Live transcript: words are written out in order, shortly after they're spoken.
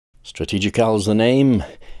Strategical's the name,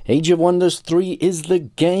 Age of Wonders 3 is the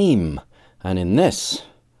game, and in this,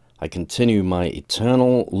 I continue my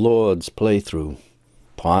Eternal Lords playthrough,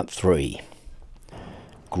 Part 3.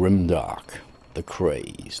 Grimdark, the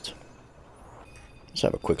Crazed. Let's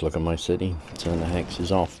have a quick look at my city, turn the hexes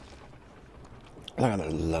off. Look at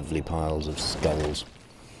those lovely piles of skulls.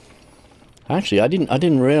 Actually, I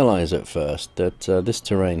didn't realise at first that this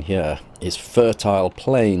terrain here is fertile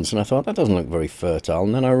plains, and I thought that doesn't look very fertile,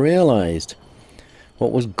 and then I realised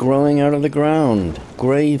what was growing out of the ground.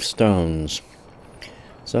 Gravestones.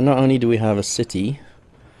 So not only do we have a city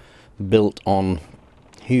built on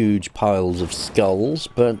huge piles of skulls,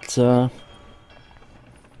 but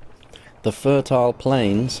the fertile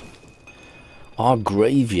plains are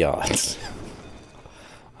graveyards.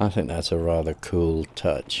 I think that's a rather cool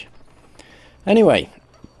touch. Anyway,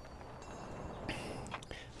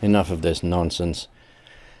 enough of this nonsense.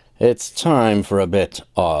 It's time for a bit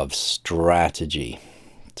of strategy.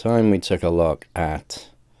 Time we took a look at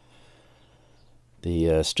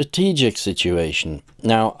the strategic situation.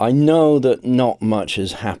 Now, I know that not much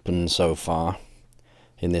has happened so far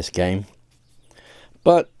in this game.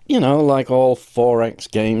 But, you know, like all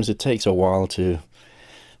 4X games, it takes a while to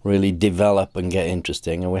really develop and get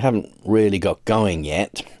interesting. And we haven't really got going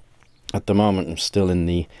yet. At the moment, I'm still in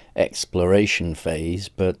the exploration phase,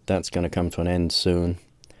 but that's going to come to an end soon.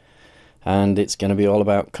 And it's going to be all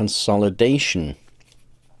about consolidation.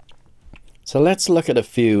 So let's look at a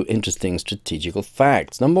few interesting strategical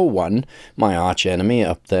facts. Number one, my arch enemy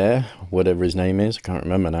up there, whatever his name is, I can't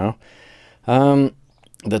remember now.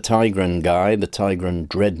 The Tigran guy, the Tigran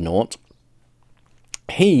Dreadnought.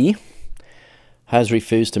 He has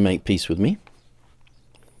refused to make peace with me.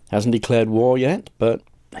 Hasn't declared war yet, but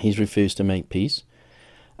he's refused to make peace.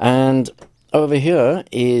 And over here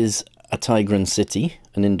is a Tigran city,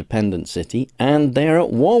 an independent city, and they're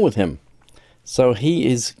at war with him. So he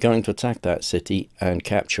is going to attack that city and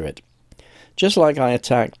capture it. Just like I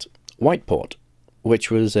attacked Whiteport,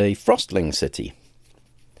 which was a Frostling city,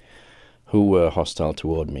 who were hostile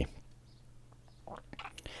toward me.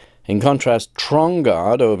 In contrast,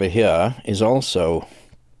 Trongard over here is also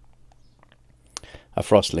a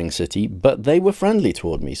Frostling city, but they were friendly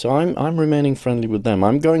toward me, so I'm remaining friendly with them.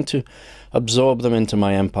 I'm going to absorb them into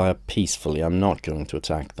my empire peacefully. I'm not going to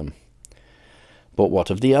attack them. But what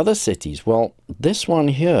of the other cities? Well, this one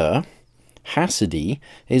here, Hassady,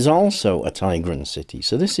 is also a Tigran city,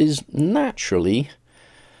 so this is naturally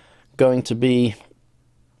going to be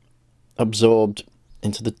absorbed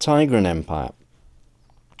into the Tigran Empire.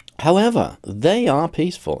 However, they are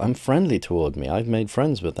peaceful and friendly toward me. I've made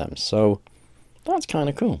friends with them, so that's kind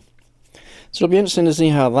of cool. So it'll be interesting to see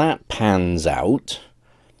how that pans out,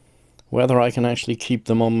 whether I can actually keep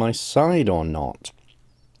them on my side or not.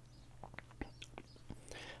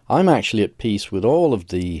 I'm actually at peace with all of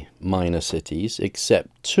the minor cities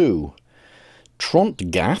except two.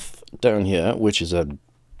 Trontgath down here, which is a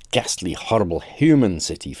ghastly, horrible human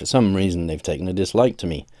city. For some reason they've taken a dislike to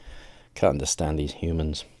me. Can't understand these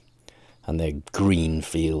humans and their green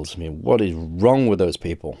fields. I mean, what is wrong with those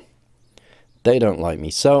people? They don't like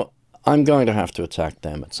me, so I'm going to have to attack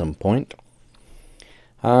them at some point.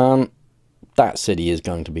 That city is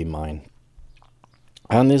going to be mine.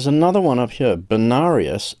 And there's another one up here,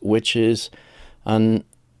 Benarius, which is an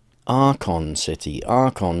Archon city.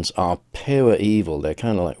 Archons are pure evil. They're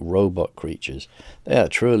kind of like robot creatures. They are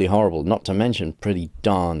truly horrible, not to mention pretty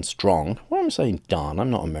darn strong. What am I saying darn?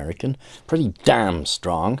 I'm not American. Pretty damn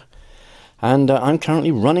strong. And I'm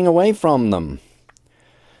currently running away from them.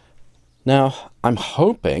 Now, I'm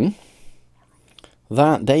hoping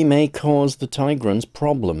that they may cause the Tigrans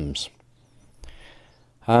problems.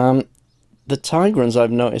 The Tigrans,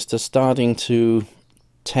 I've noticed, are starting to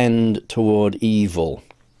tend toward evil.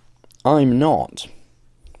 I'm not.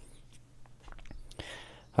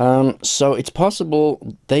 So it's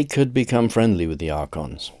possible they could become friendly with the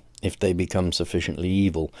Archons if they become sufficiently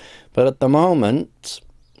evil. But at the moment,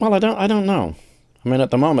 well, I don't know. I mean,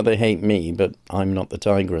 at the moment they hate me, but I'm not the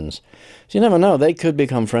Tigrans. So you never know, they could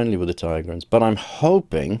become friendly with the Tigrans. But I'm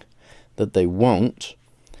hoping that they won't,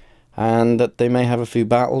 and that they may have a few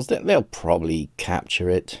battles. They'll probably capture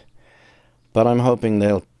it, but I'm hoping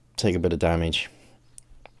they'll take a bit of damage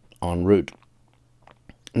en route.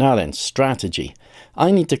 Now then, strategy. I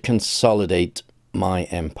need to consolidate my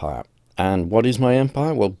empire. And what is my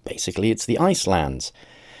empire? Well, basically it's the Icelands.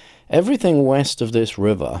 Everything west of this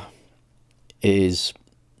river is,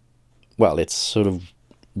 well, it's sort of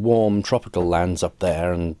warm tropical lands up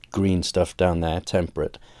there and green stuff down there,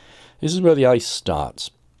 temperate. This is where the ice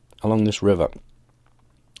starts, along this river.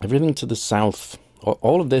 Everything to the south,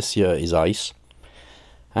 all of this here is ice.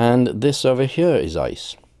 And this over here is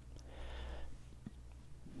ice.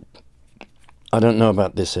 I don't know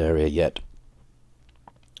about this area yet.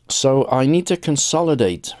 So I need to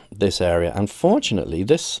consolidate this area. Unfortunately,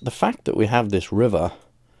 the fact that we have this river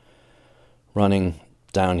running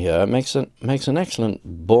down here makes an excellent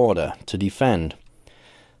border to defend.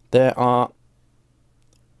 There are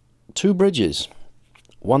 2 bridges,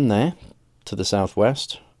 one there to the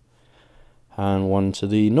southwest and one to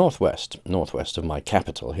the northwest of my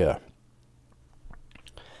capital here.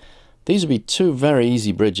 These would be 2 very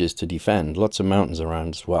easy bridges to defend, lots of mountains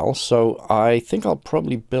around as well, so I think I'll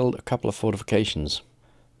probably build a couple of fortifications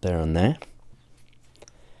there and there.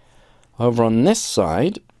 Over on this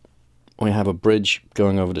side we have a bridge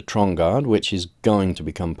going over to Trongard, which is going to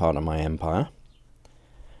become part of my empire.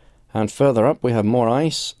 And further up we have more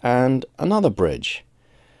ice and another bridge.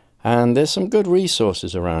 And there's some good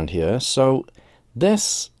resources around here, so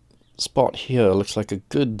this spot here looks like a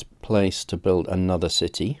good place to build another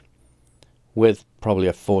city, with probably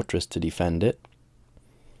a fortress to defend it.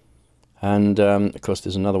 And of course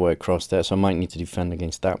there's another way across there, so I might need to defend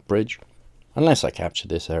against that bridge. Unless I capture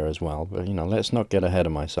this area as well, but you know, let's not get ahead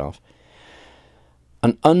of myself.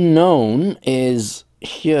 An unknown is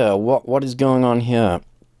here. What is going on here?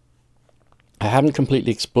 I haven't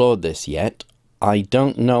completely explored this yet. I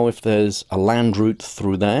don't know if there's a land route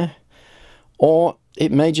through there, or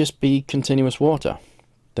it may just be continuous water.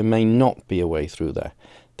 There may not be a way through there.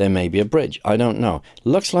 There may be a bridge. I don't know.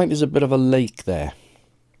 Looks like there's a bit of a lake there.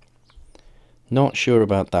 Not sure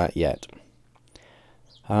about that yet.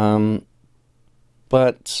 But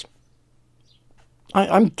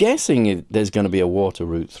I'm guessing there's going to be a water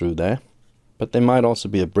route through there. But there might also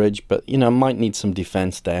be a bridge. But, you know, might need some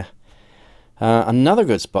defense there. Another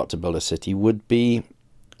good spot to build a city would be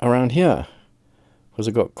around here. Because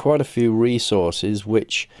I've got quite a few resources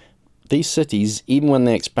which... These cities, even when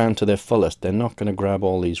they expand to their fullest, they're not going to grab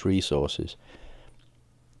all these resources.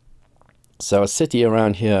 So a city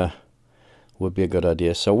around here would be a good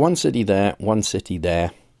idea. So one city there, one city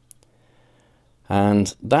there.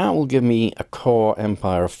 And that will give me a core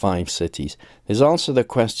empire of 5 cities. There's also the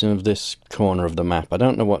question of this corner of the map. I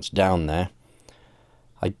don't know what's down there.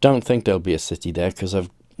 I don't think there'll be a city there because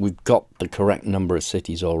we've got the correct number of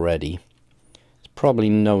cities already. There's probably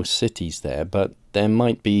no cities there, but there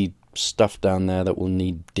might be stuff down there that we'll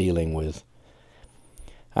need dealing with.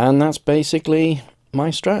 And that's basically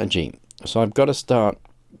my strategy. So I've got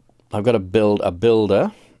to build a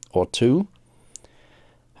builder or 2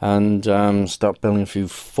 and start building a few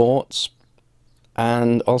forts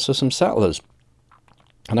and also some settlers.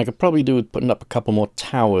 And I could probably do with putting up a couple more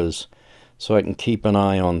towers so I can keep an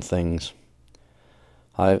eye on things.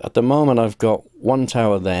 At the moment I've got 1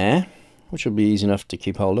 tower there, which will be easy enough to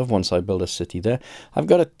keep hold of once I build a city there. I've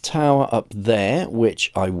got a tower up there, which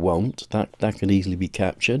I won't. That could easily be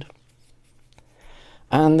captured.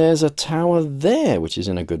 And there's a tower there, which is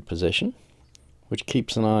in a good position, which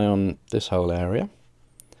keeps an eye on this whole area.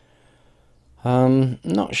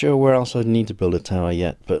 Not sure where else I'd need to build a tower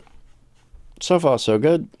yet, but so far so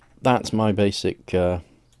good. That's my basic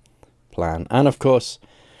plan. And of course,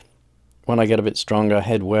 when I get a bit stronger,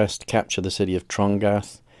 head west, capture the city of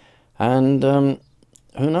Trongath. And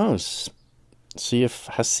who knows, see if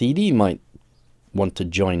Hasidi might want to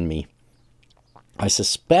join me. I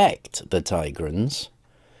suspect the Tigrans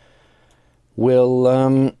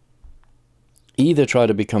will either try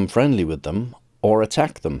to become friendly with them or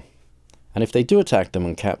attack them. And if they do attack them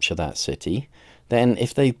and capture that city, then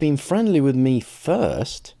if they've been friendly with me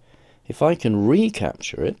first, if I can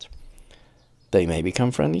recapture it, they may become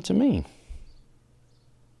friendly to me.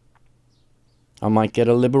 I might get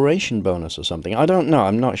a liberation bonus or something. I don't know.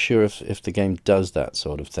 I'm not sure if the game does that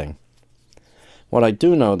sort of thing. What I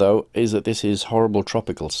do know, though, is that this is horrible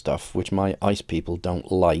tropical stuff, which my ice people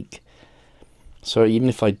don't like. So even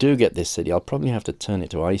if I do get this city, I'll probably have to turn it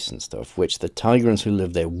to ice and stuff, which the Tigrans who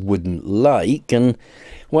live there wouldn't like. And,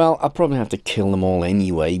 well, I'll probably have to kill them all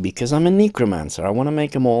anyway, because I'm a necromancer. I want to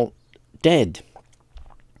make them all dead.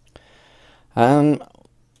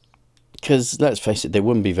 Because, let's face it, they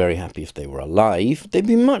wouldn't be very happy if they were alive. They'd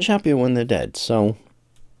be much happier when they're dead. So,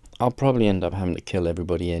 I'll probably end up having to kill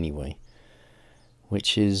everybody anyway.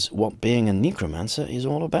 Which is what being a necromancer is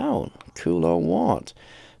all about. Cool or what?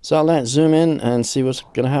 So, let's zoom in and see what's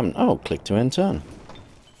going to happen. Oh, click to end turn.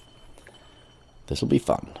 This'll be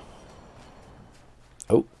fun.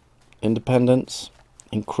 Oh, independence.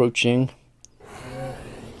 Encroaching.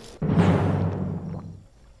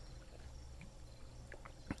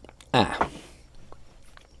 Ah.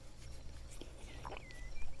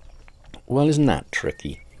 Well, isn't that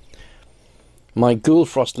tricky? My ghoul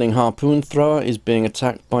frostling harpoon thrower is being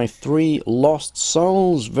attacked by 3 lost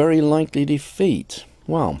souls. Very likely defeat.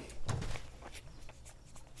 Well,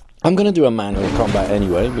 I'm going to do a manual combat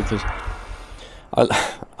anyway because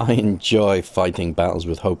I enjoy fighting battles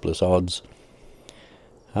with hopeless odds.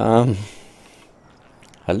 At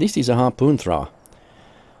least he's a harpoon thrower.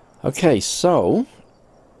 Okay, so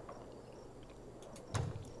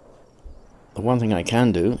the one thing I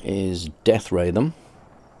can do is death ray them.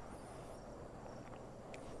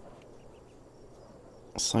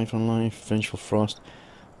 Siphon Life, Vengeful Frost.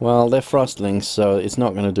 Well, they're frostlings, so it's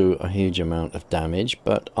not going to do a huge amount of damage,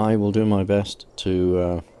 but I will do my best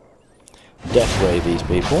to death ray these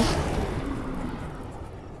people.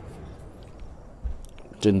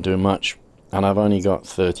 Didn't do much, and I've only got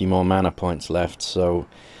 30 more mana points left, so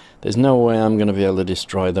there's no way I'm going to be able to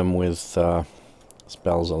destroy them with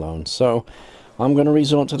spells alone. So I'm going to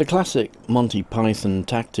resort to the classic Monty Python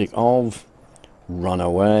tactic of run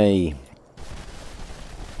away.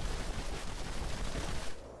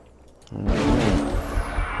 Okay.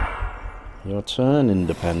 Your turn,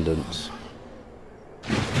 Independence.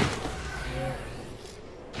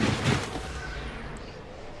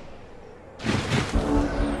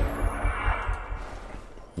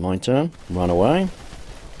 My turn, run away.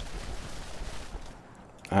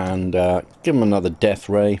 And give him another death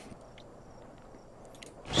ray.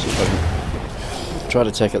 See if I can try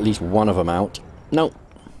to take at least one of them out. No.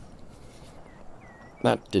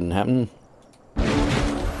 That didn't happen.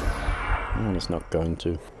 And it's not going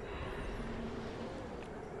to.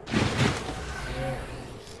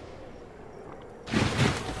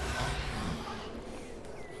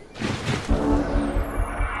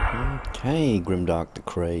 Okay, Grimdark the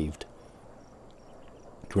Craved.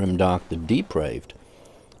 Grimdark the Depraved.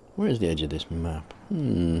 Where is the edge of this map?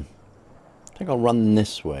 I think I'll run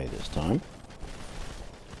this way this time.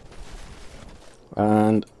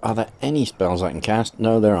 And are there any spells I can cast?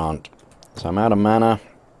 No, there aren't. So I'm out of mana.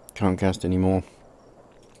 Can't cast anymore.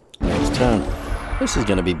 Next turn. This is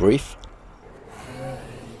going to be brief.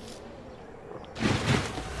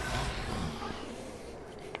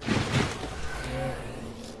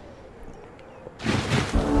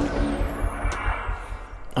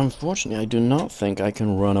 Unfortunately, I do not think I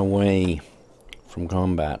can run away from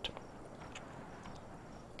combat.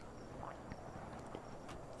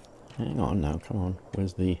 Hang on now, come on.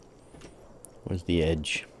 Where's the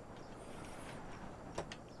edge?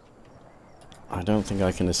 I don't think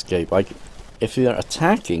I can escape. If you're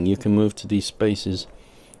attacking, you can move to these spaces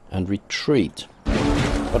and retreat.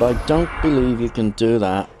 But I don't believe you can do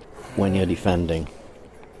that when you're defending.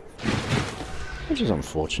 Which is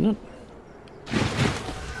unfortunate.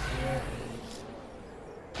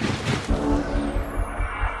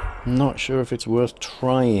 Not sure if it's worth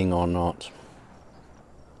trying or not.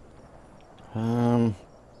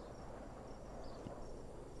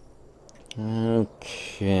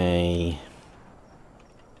 Okay.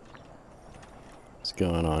 What's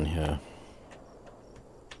going on here?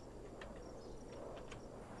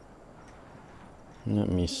 Let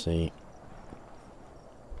me see.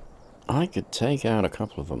 I could take out a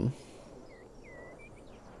couple of them.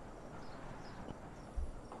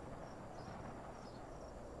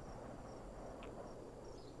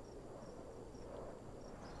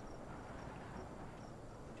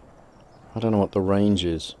 I don't know what the range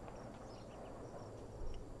is.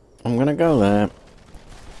 I'm gonna go there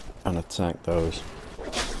and attack those.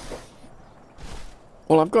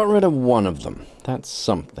 Well, I've got rid of one of them. That's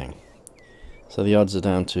something. So the odds are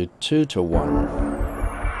down to 2 to 1.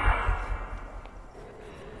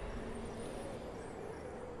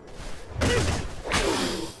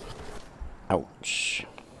 Ouch.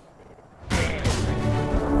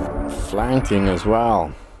 Flanking as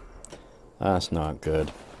well. That's not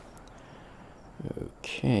good.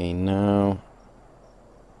 Okay, now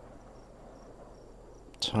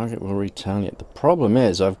target will retaliate. The problem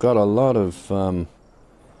is I've got a lot of I'll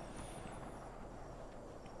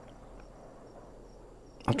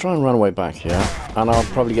try and run away back here, and I'll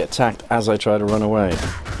probably get attacked as I try to run away.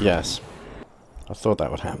 Yes, I thought that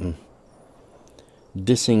would happen.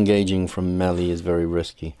 Disengaging from melee is very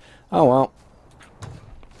risky. Oh well,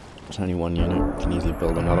 it's only one unit, can easily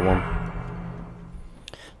build another one.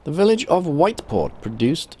 The village of Whiteport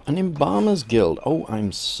produced an embalmer's guild. Oh,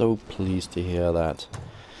 I'm so pleased to hear that.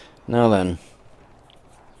 Now then,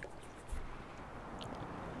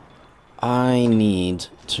 I need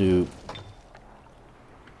to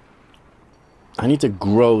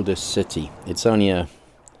grow this city. It's only a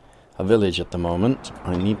village at the moment.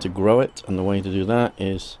 I need to grow it, and the way to do that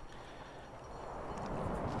is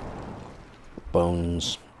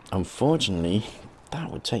bones. Unfortunately, That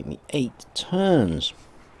would take me 8 turns.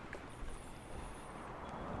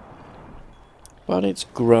 But it's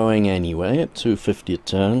growing anyway at 250 a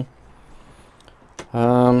turn.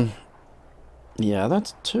 Yeah,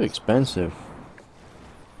 that's too expensive.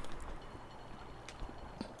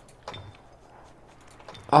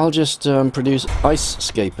 I'll just produce ice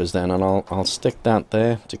scapers then, and I'll stick that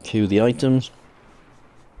there to queue the items.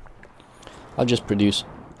 I'll just produce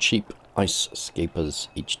cheap ice scapers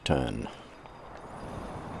each turn.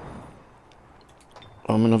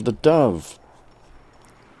 Omen of the Dove.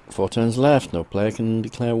 4 turns left. No player can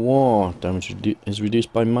declare war. Damage is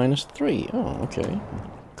reduced by -3. Oh, okay.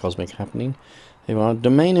 Cosmic happening. Here we are.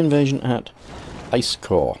 Domain invasion at Ice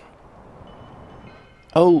Core.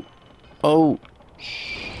 Oh.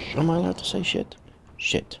 Am I allowed to say shit?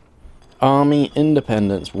 Shit. Army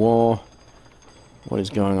independence war. What is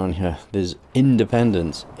going on here? There's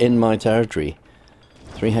independence in my territory.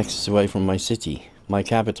 3 hexes away from my city. My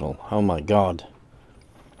capital. Oh my god.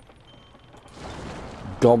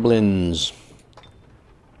 Goblins.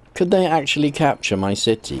 Could they actually capture my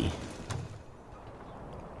city?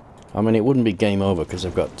 I mean, it wouldn't be game over because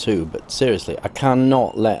I've got 2, but seriously, I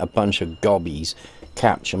cannot let a bunch of gobbies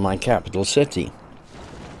capture my capital city.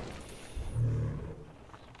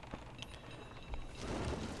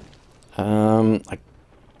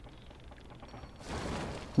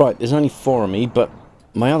 Right, there's only 4 of me, but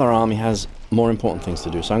my other army has more important things to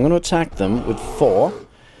do. So I'm going to attack them with 4.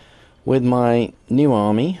 With my new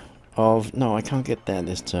army of... No, I can't get there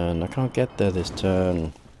this turn. I can't get there this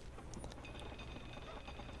turn.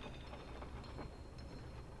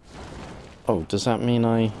 Oh, does that mean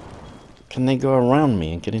I... Can they go around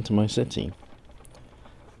me and get into my city?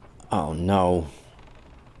 Oh, no.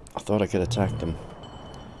 I thought I could attack them.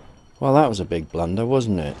 Well, that was a big blunder,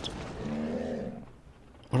 wasn't it?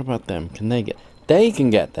 What about them? Can they get... They can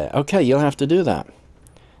get there. Okay, you'll have to do that.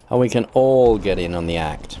 And we can all get in on the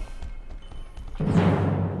act.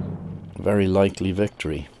 Very likely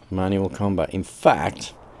victory. Manual combat. In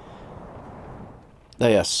fact,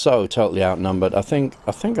 they are so totally outnumbered. I think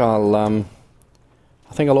I'll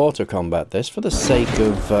auto combat this for the sake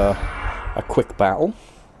of a quick battle.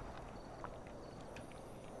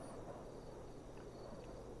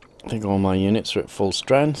 I think all my units are at full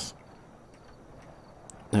strength.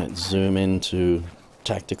 Let's zoom into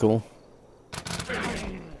tactical.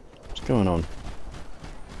 What's going on?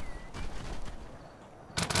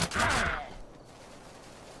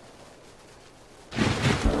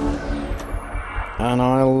 And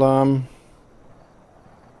I'll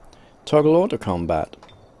toggle auto combat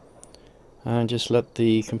and just let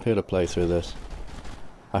the computer play through this.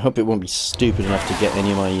 I hope it won't be stupid enough to get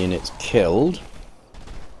any of my units killed.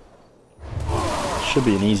 Should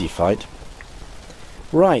be an easy fight.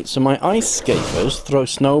 Right, so my ice scapers throw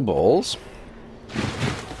snowballs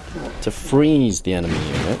to freeze the enemy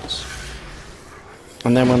units,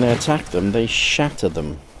 and then when they attack them, they shatter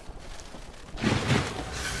them.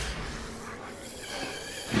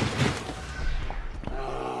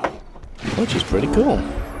 Which is pretty cool.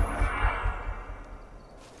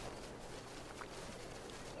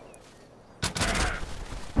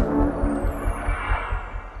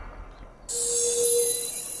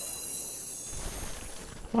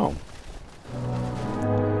 Oh.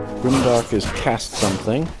 Grimdark has cast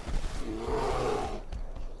something.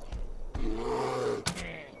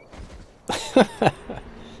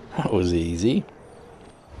 That was easy.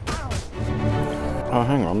 Oh,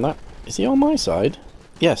 hang on, that... Is he on my side?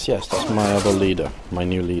 Yes, that's my other leader, my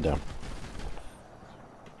new leader.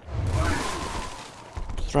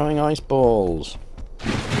 Throwing ice balls.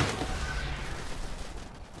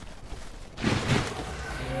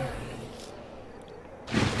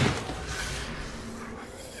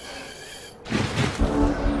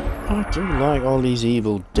 I do like all these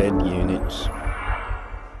evil dead units.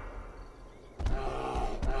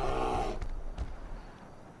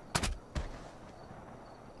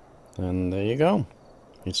 And there you go.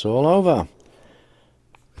 It's all over.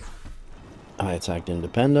 I attacked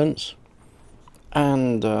Independence.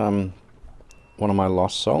 And one of my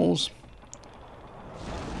lost souls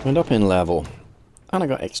went up in level. And I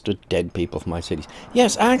got extra dead people for my cities.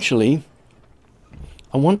 Yes, actually,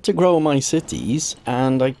 I want to grow my cities,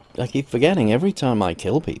 and I keep forgetting every time I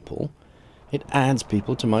kill people, it adds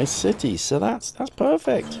people to my city. So that's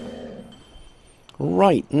perfect.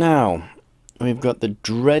 Right, now, we've got the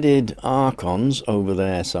dreaded Archons over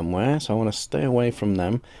there somewhere, so I want to stay away from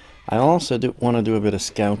them. I also want to do a bit of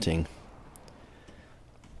scouting.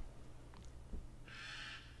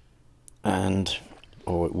 And,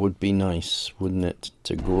 oh, it would be nice, wouldn't it,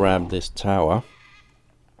 to grab this tower.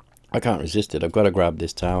 I can't resist it, I've got to grab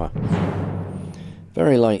this tower.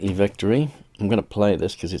 Very likely victory. I'm going to play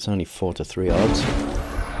this because it's only 4-3 odds.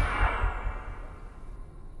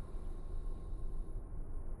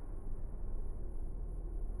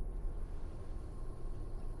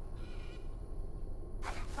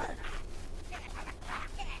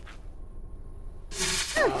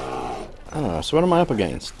 Ah, so what am I up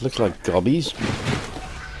against? Looks like gobbies.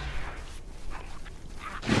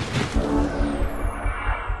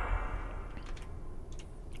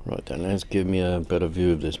 Right then, let's give me a better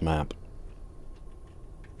view of this map.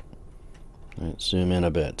 Let's zoom in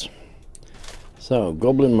a bit. So,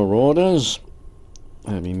 Goblin Marauders,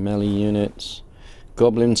 heavy melee units,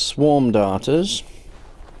 Goblin Swarm Darters,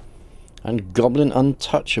 and Goblin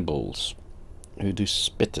Untouchables, who do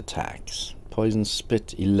spit attacks. Poison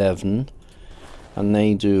Spit 11, and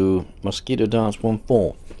they do Mosquito Darts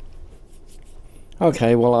 1-4.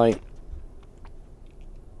 Okay, well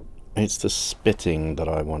it's the spitting that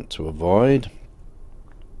I want to avoid.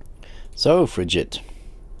 So, Frigid.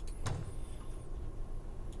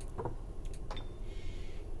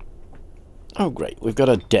 Oh great, we've got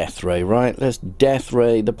a Death Ray, right? Let's Death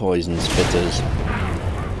Ray the Poison Spitters.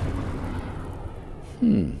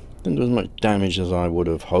 Didn't do as much damage as I would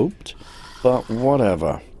have hoped, but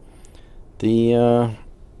whatever. The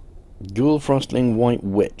Ghoul Frostling White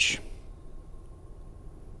Witch.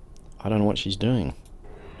 I don't know what she's doing.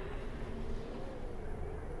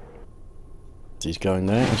 She's going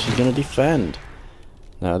there and she's going to defend.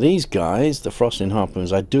 Now these guys, the Frostling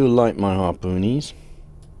Harpoons, I do like my Harpoonies.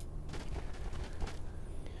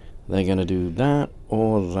 They're going to do that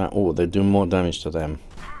or that. Oh, they do more damage to them.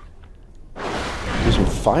 Do some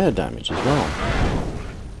fire damage as well.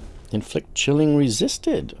 Inflict chilling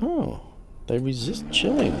resisted. Oh, they resist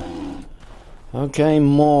chilling. Okay,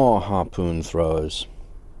 more harpoon throws.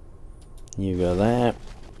 You go there.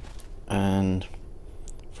 And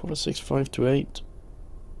 4 to 6, 5 to 8.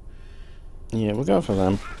 Yeah, we'll go for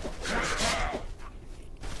them.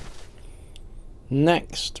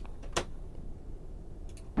 Next.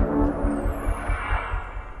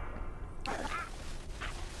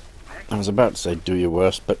 I was about to say do your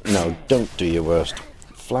worst, but no, don't do your worst.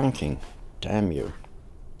 Flanking. Damn you.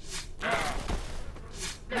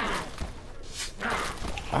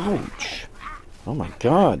 Ouch. Oh my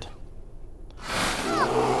god.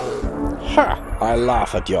 Ha! I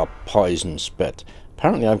laugh at your poison spit.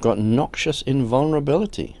 Apparently I've got Noxious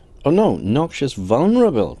Invulnerability. Oh no, Noxious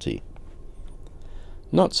Vulnerability.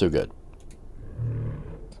 Not so good.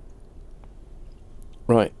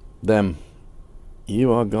 Right, them.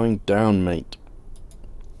 You are going down, mate.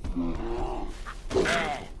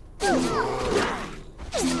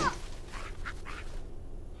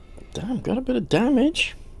 Damn, got a bit of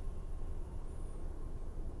damage.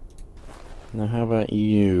 Now how about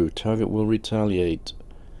you? Target will retaliate.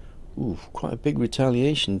 Ooh, quite a big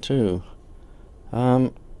retaliation too.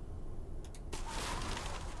 Goblin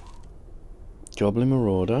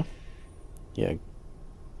Marauder. Yeah.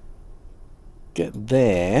 Get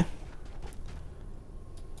there.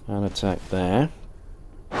 And attack there.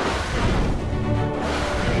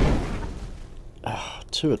 Ah,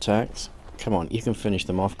 2 attacks. Come on, you can finish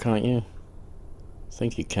them off, can't you? I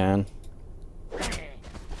think you can.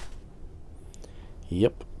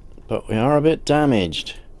 Yep, but we are a bit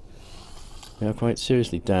damaged. We are quite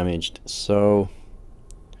seriously damaged, so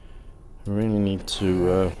we really need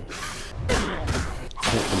to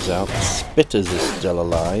take these out. The Spitters is still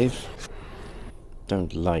alive.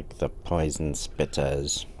 Don't like the poison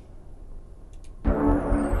Spitters.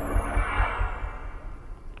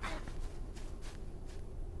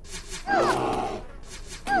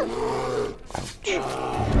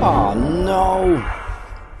 Oh no!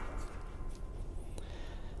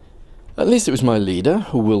 At least it was my leader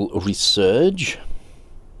who will resurge.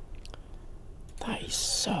 That is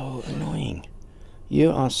so annoying.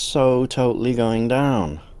 You are so totally going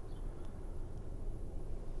down.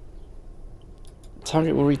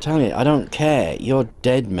 Target will retaliate. I don't care. You're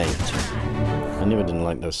dead, mate. I knew I didn't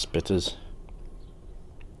like those spitters.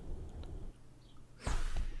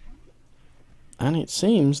 And it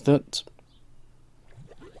seems that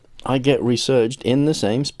I get resurged in the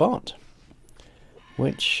same spot.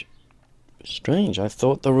 Which is strange. I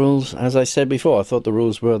thought the rules, as I said before, I thought the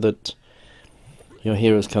rules were that your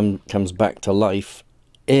hero comes back to life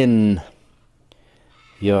in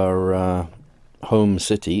your home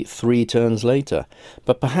city 3 turns later.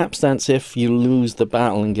 But perhaps that's if you lose the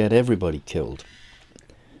battle and get everybody killed.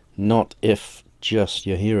 Not if just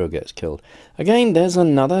your hero gets killed. Again, there's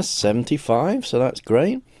another 75, so that's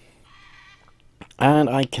great. And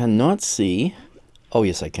I cannot see... Oh,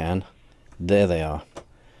 yes, I can. There they are.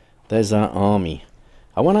 There's our army.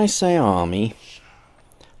 And when I say army,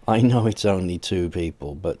 I know it's only 2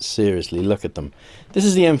 people, but seriously, look at them. This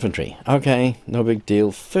is the infantry. Okay, no big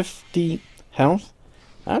deal. 50 health.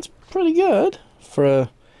 That's pretty good for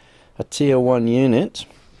a tier 1 unit.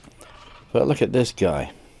 But look at this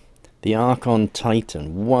guy. The Archon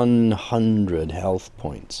Titan. 100 health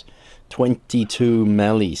points. 22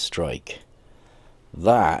 melee strike.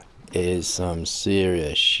 That is some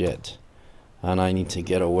serious shit. And I need to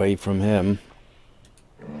get away from him.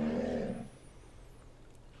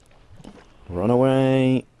 Run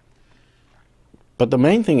away. But the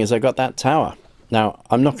main thing is I got that tower. Now,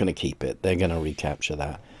 I'm not going to keep it. They're going to recapture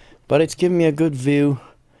that. But it's given me a good view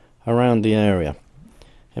around the area.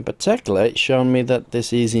 In particular, it's shown me that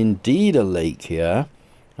this is indeed a lake here.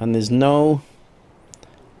 And there's no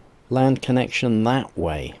land connection that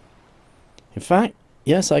way. In fact,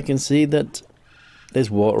 yes, I can see that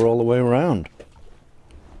there's water all the way around.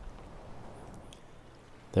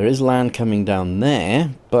 There is land coming down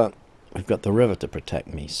there, but we've got the river to protect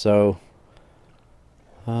me, so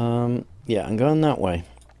yeah, I'm going that way.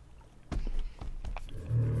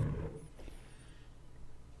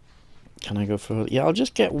 Can I go further? Yeah, I'll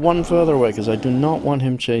just get one further away because I do not want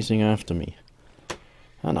him chasing after me.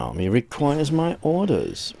 An army requires my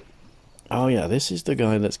orders. Oh yeah, this is the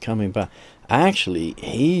guy that's coming back. Actually,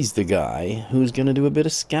 he's the guy who's going to do a bit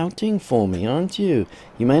of scouting for me, aren't you?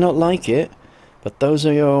 You may not like it, but those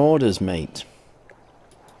are your orders, mate.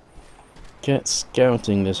 Get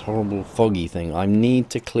scouting this horrible foggy thing. I need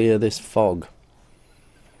to clear this fog.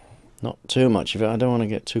 Not too much of it. I don't want to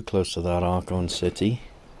get too close to that Archon city.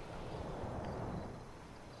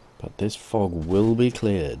 But this fog will be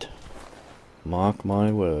cleared. Mark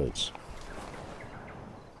my words.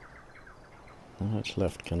 How much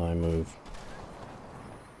left can I move?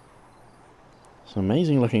 It's an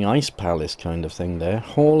amazing looking ice palace kind of thing there.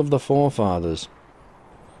 Hall of the Forefathers.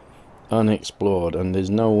 Unexplored, and there's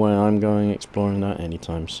no way I'm going exploring that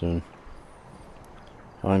anytime soon.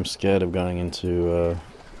 I'm scared of going into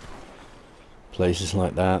places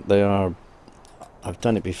like that. They are... I've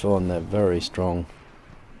done it before and they're very strong.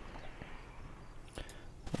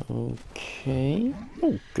 Okay.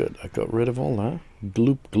 Oh, good. I got rid of all that.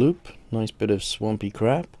 Gloop gloop. Nice bit of swampy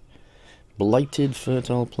crap. Blighted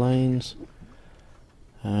fertile plains.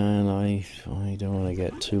 And I don't want to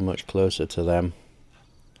get too much closer to them.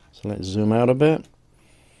 So let's zoom out a bit.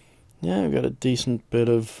 Yeah, we've got a decent bit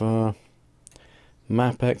of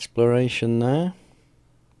map exploration there.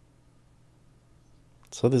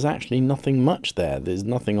 So there's actually nothing much there. There's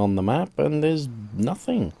nothing on the map and there's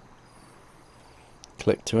nothing.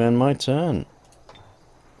 Click to end my turn.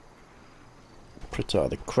 Pritar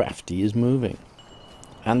the Crafty is moving.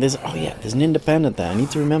 And there's, oh yeah, there's an independent there. I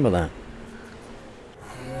need to remember that.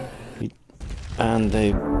 And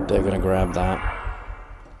they're going to grab that.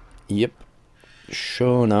 Yep.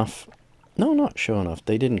 Sure enough. No, not sure enough.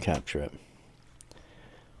 They didn't capture it.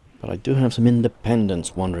 But I do have some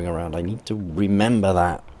independents wandering around. I need to remember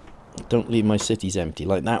that. Don't leave my cities empty.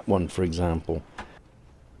 Like that one, for example.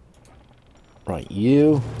 Right,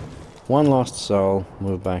 you. One lost soul.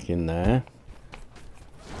 Move back in there.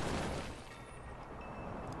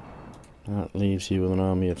 That leaves you with an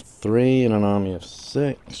army of 3 and an army of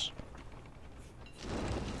 6.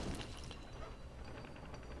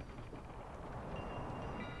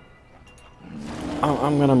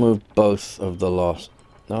 I'm going to move both of the lost.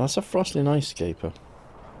 No, that's a Frostly Ice Scaper.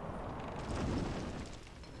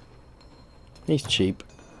 He's cheap.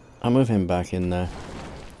 I'll move him back in there.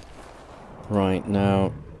 Right,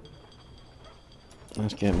 now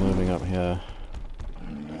let's get moving up here.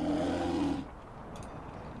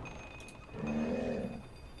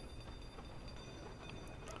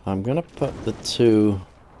 I'm going to put the 2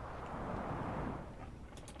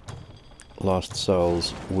 lost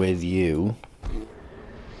souls with you.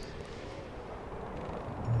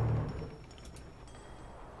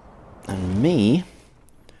 And me.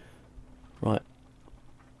 Right.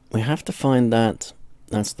 We have to find that.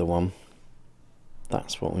 That's the one.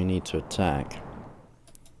 That's what we need to attack.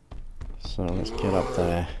 So let's get up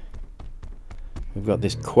there. We've got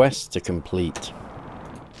this quest to complete.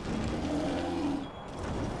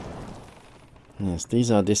 Yes,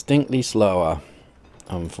 these are distinctly slower,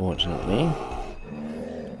 unfortunately.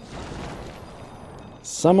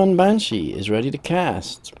 Summon Banshee is ready to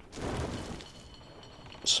cast.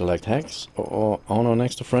 Select Hex or on or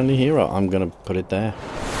next to friendly hero. I'm gonna put it there.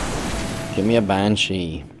 Give me a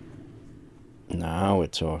Banshee. Now we're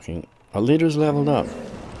talking. Our leader's leveled up.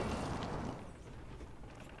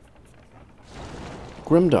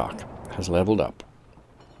 Grimdark has leveled up.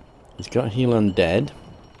 He's got Heal Undead.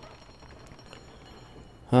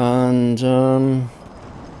 And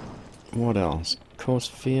what else? Core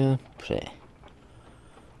Sphere. Bleh.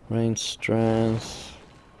 Rain Strands.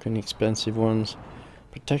 Any expensive ones.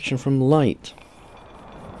 Protection from light.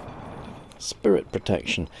 Spirit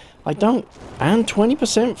protection. I don't... And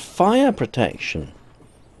 20% fire protection.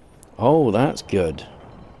 Oh, that's good.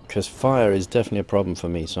 Because fire is definitely a problem for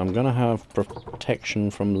me. So I'm going to have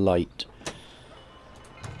protection from light.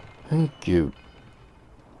 Thank you.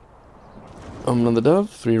 Another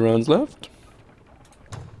dove. 3 rounds left.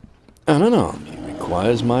 And an army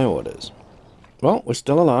requires my orders. Well, we're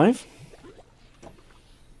still alive.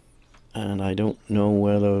 And I don't know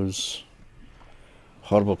where those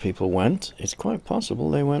horrible people went. It's quite possible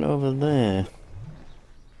they went over there.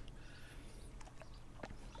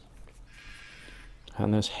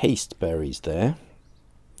 And there's haste berries there.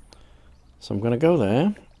 So I'm going to go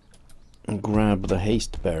there and grab the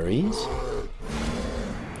haste berries,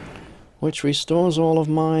 which restores all of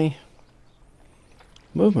my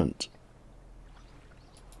movement,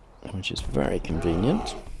 which is very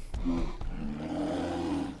convenient.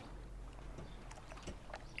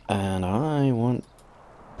 And I want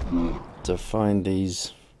to find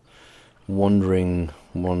these wandering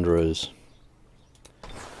wanderers,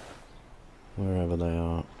 wherever they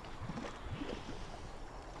are.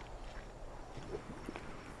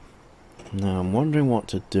 Now I'm wondering what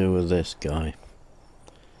to do with this guy.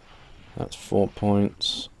 That's 4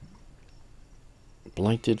 points.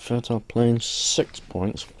 Blighted Fertile Plains, 6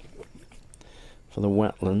 points. For the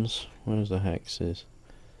wetlands, where's the hexes?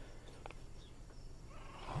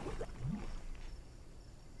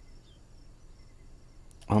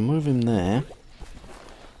 I'll move him there,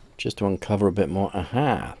 just to uncover a bit more.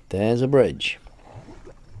 Aha, there's a bridge.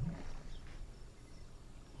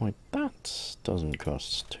 Wait, that doesn't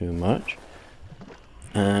cost too much.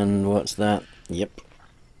 And what's that? Yep,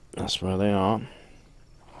 that's where they are.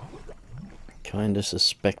 Kinda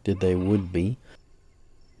suspected they would be.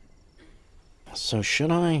 So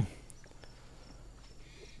should I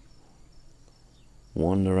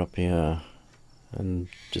wander up here and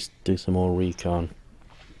just do some more recon?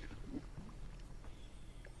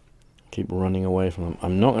 Keep running away from them.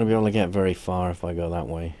 I'm not going to be able to get very far if I go that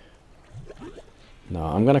way. No,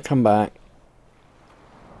 I'm going to come back.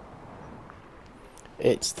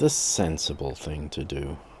 It's the sensible thing to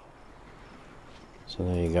do. So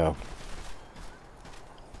there you go.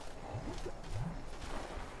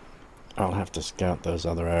 I'll have to scout those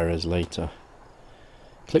other areas later.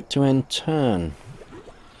 Click to end turn.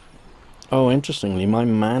 Oh, interestingly, my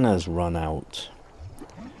mana's run out.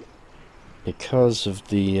 Because of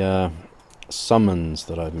the summons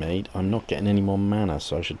that I've made, I'm not getting any more mana,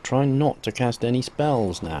 so I should try not to cast any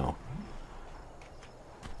spells now.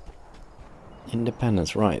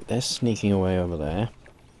 Independence, right, they're sneaking away over there.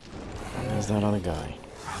 And there's that other guy.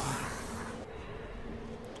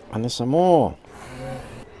 And there's some more.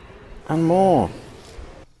 And more.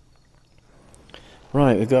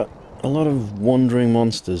 Right, we've got a lot of wandering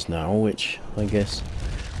monsters now, which I guess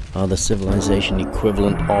are the civilization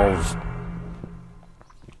equivalent of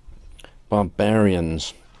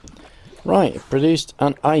barbarians. Right, produced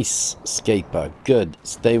an ice scaper. Good,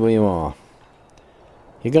 stay where you are.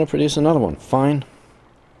 You're going to produce another one. Fine.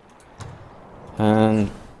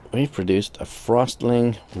 And we've produced a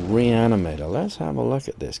frostling reanimator. Let's have a look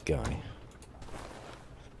at this guy.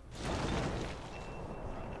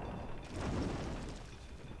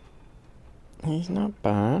 He's not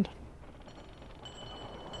bad.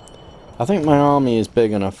 I think my army is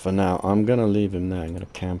big enough for now. I'm going to leave him there. I'm going to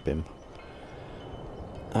camp him.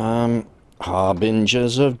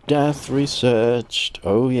 Harbingers of death researched.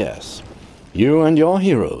 Oh yes. You and your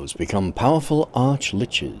heroes become powerful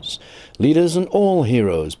arch-liches. Leaders and all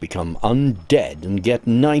heroes become undead and get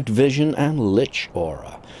night vision and lich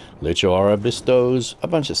aura. Lich aura bestows a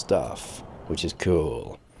bunch of stuff, which is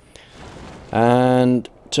cool. And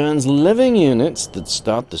turns living units that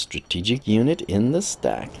start the strategic unit in the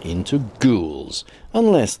stack into ghouls,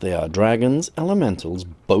 unless they are dragons, elementals,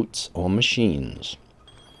 boats, or machines.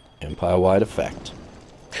 Empire-wide effect.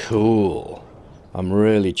 Cool. I'm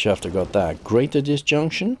really chuffed I got that. Greater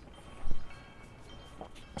disjunction?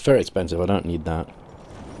 Very expensive, I don't need that.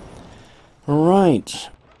 Right.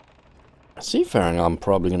 Seafaring I'm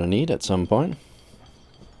probably going to need at some point.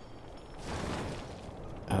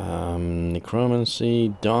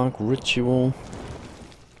 Necromancy, Dark Ritual.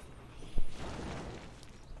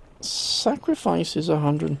 Sacrifice is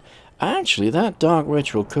 100. Actually, that Dark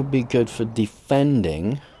Ritual could be good for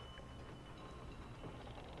defending.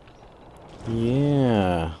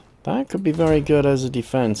 Yeah, that could be very good as a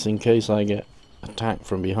defense in case I get attacked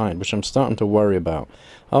from behind, which I'm starting to worry about.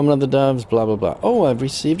 Home of the Doves, blah blah blah. Oh, I've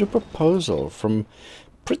received a proposal from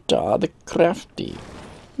Pritta the Crafty.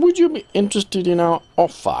 Would you be interested in our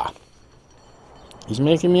offer? He's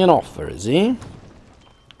making me an offer, is he?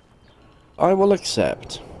 I will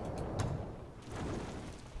accept.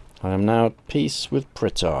 I am now at peace with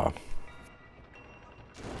Pritta.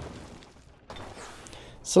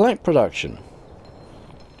 Select production.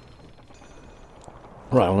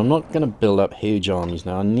 Right, well, I'm not going to build up huge armies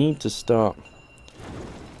now. I need to start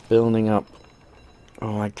building up.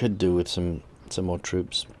 Oh, I could do with some more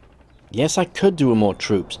troops. Yes, I could do with more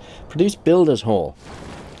troops. Produce builders hall,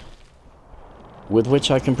 with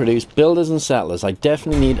which I can produce builders and settlers. I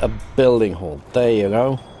definitely need a building hall. There you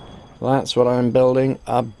go. That's what I'm building.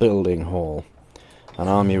 A building hall. An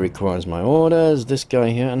army requires my orders. This guy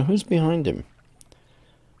here, and who's behind him?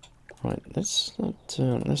 Right, let's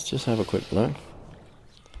just have a quick look.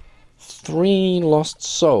 3 lost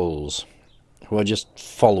souls who are just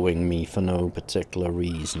following me for no particular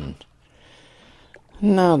reason.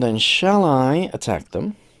 Now then, shall I attack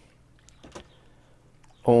them?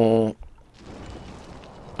 Or...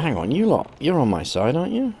 hang on, you lot, you're on my side,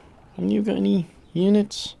 aren't you? Haven't you got any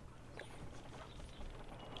units?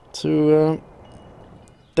 To,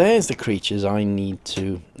 there's the creatures I need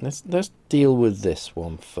to... Let's deal with this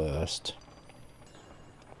one first.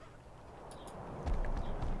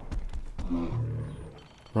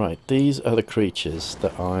 Right, these are the creatures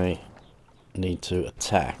that I need to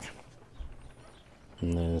attack.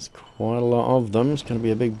 And there's quite a lot of them. It's going to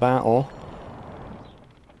be a big battle.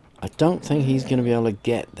 I don't think he's going to be able to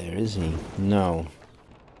get there, is he? No.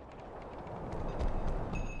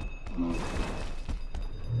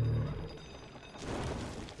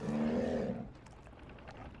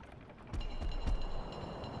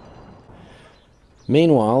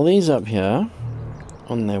 Meanwhile, these up here,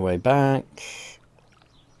 on their way back...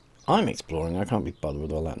 I'm exploring. I can't be bothered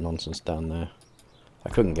with all that nonsense down there. I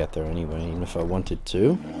couldn't get there anyway, even if I wanted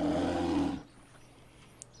to.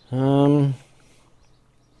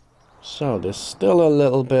 So there's still a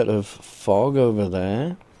little bit of fog over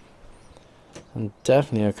there. And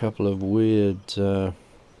definitely a couple of weird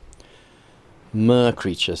mer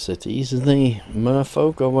creature cities. Are they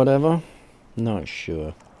merfolk or whatever? Not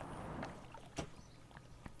sure.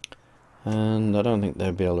 And I don't think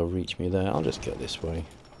they'll be able to reach me there. I'll just go this way.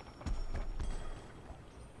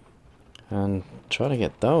 And try to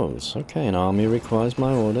get those. Okay, an army requires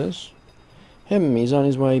my orders. Him, he's on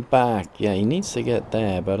his way back. Yeah, he needs to get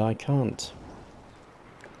there, but I can't.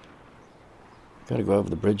 Gotta go over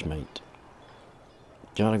the bridge, mate.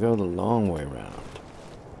 Gotta go the long way round.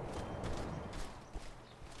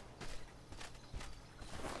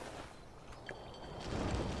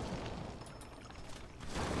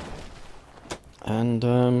 And,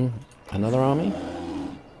 another army?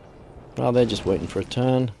 Well, they're just waiting for a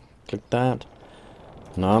turn. Click that.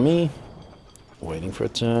 An army. Waiting for a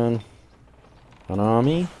turn. An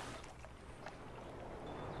army.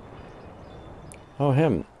 Oh,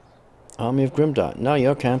 him. Army of Grimdark. No,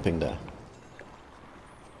 you're camping there.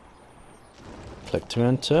 Click to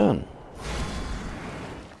end turn.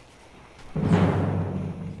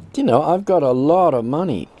 You know, I've got a lot of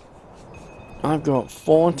money. I've got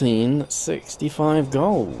 1465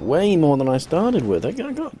 gold. Way more than I started with. I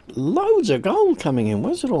got loads of gold coming in.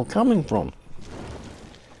 Where's it all coming from?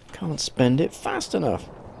 Can't spend it fast enough.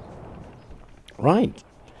 Right.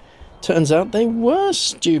 Turns out they were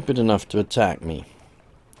stupid enough to attack me.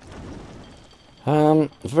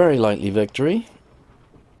 Very likely victory.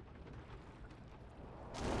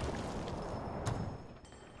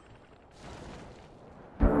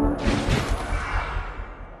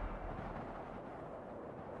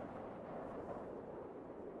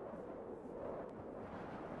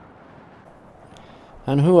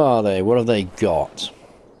 And who are they? What have they got?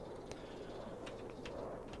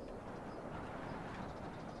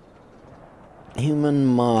 Human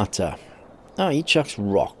martyr. Oh, he chucks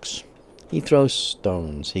rocks. He throws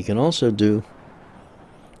stones. He can also do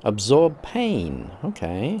absorb pain.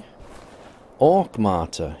 Okay. Orc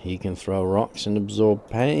martyr. He can throw rocks and absorb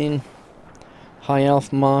pain. High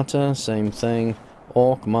elf martyr. Same thing.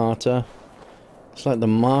 Orc martyr. It's like the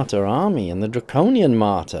martyr army and the draconian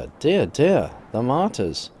martyr. Dear, dear. The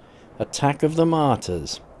martyrs. Attack of the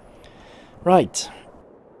martyrs. Right.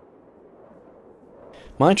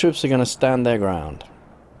 My troops are going to stand their ground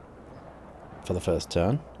for the first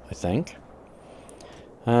turn, I think.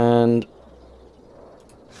 And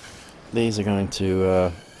these are going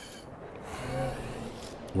to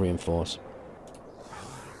reinforce.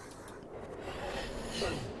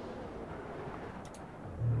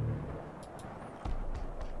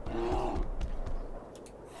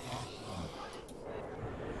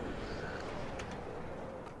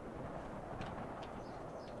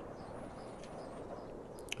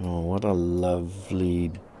 What a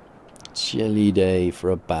lovely, chilly day for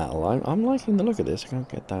a battle. I'm liking the look of this. I can't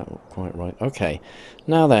get that quite right. Okay,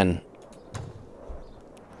 now then.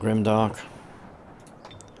 Grimdark.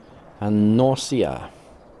 And Nausea.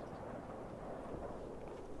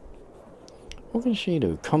 What can she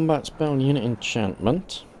do? Combat spell, unit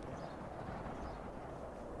enchantment.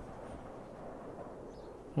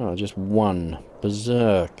 Oh, just one.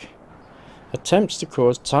 Berserk. Attempts to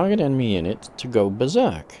cause target enemy unit to go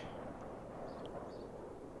berserk.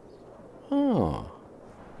 Oh.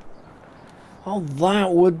 Oh,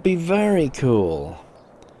 that would be very cool.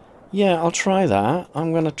 Yeah, I'll try that.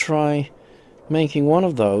 I'm going to try making one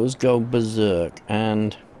of those go berserk.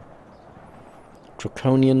 And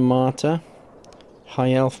Draconian Martyr.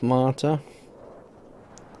 High Elf Martyr.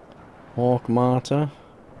 Orc Martyr.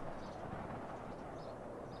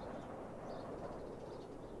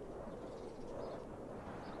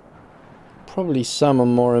 Probably some are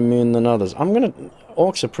more immune than others.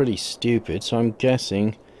 Orcs are pretty stupid, so I'm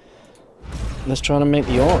guessing... Let's try to make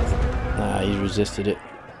the orc. Ah, he resisted it.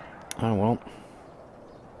 Oh well.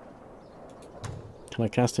 Can I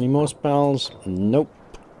cast any more spells? Nope.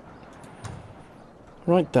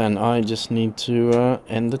 Right then, I just need to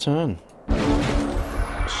end the turn.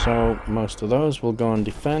 So, most of those will go on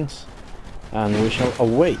defense, and we shall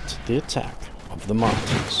await the attack of the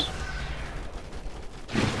martyrs.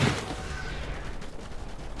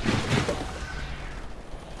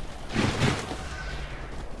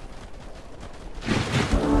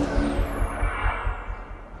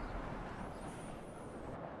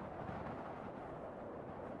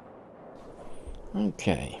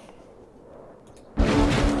 Okay.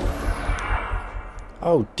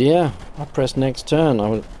 Oh dear, I pressed next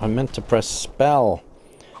turn. I meant to press spell.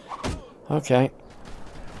 Okay.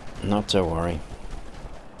 Not to worry.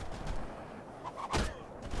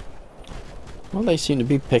 Well, they seem to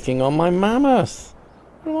be picking on my mammoth.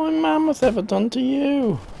 What has my mammoth ever done to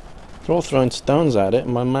you? They're all throwing stones at it,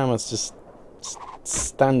 and my mammoth's just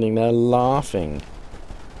standing there laughing.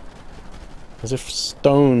 As if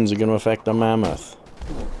stones are going to affect the mammoth.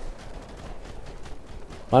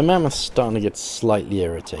 My mammoth's starting to get slightly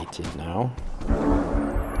irritated now.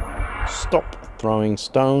 Stop throwing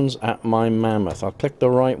stones at my mammoth. I'll click the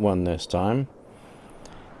right one this time.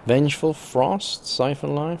 Vengeful Frost?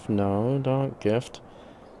 Siphon Life? No. Dark Gift.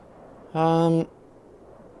 Your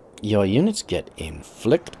units get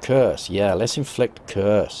Inflict Curse. Yeah, let's Inflict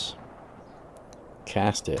Curse.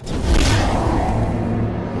 Cast it.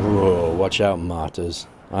 Whoa, watch out, martyrs.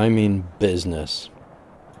 I mean business.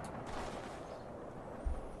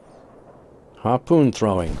 Harpoon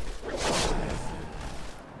throwing.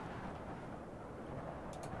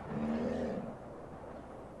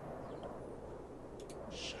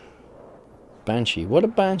 Banshee. What do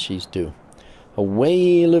banshees do? A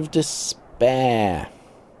wail of despair.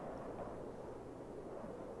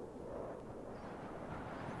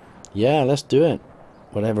 Yeah, let's do it.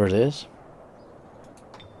 Whatever it is.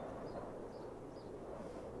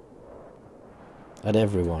 At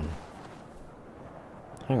everyone.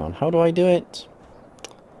 Hang on, how do I do it?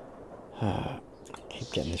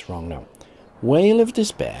 Keep getting this wrong now. Wail of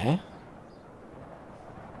despair.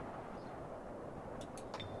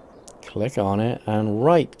 Click on it and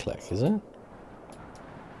right click, is it?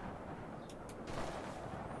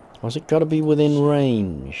 Or has it got to be within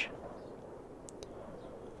range?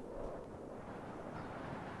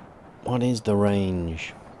 What is the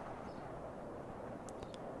range?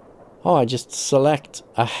 Oh, I just select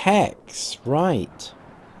a hex. Right.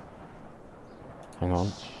 Hang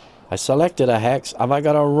on. I selected a hex. Have I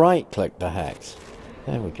got to right click the hex?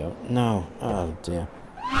 There we go. No. Oh dear.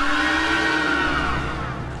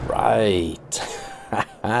 Right.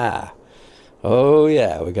 Oh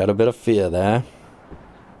yeah, we got a bit of fear there.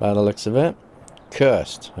 By the looks of it.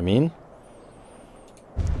 Cursed, I mean.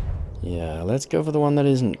 Yeah, let's go for the one that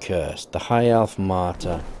isn't cursed. The High Elf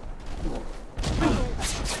Martyr.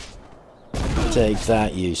 Take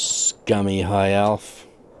that, you scummy High Elf.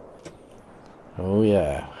 Oh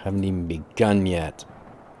yeah, haven't even begun yet.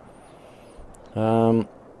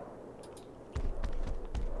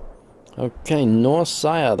 Okay,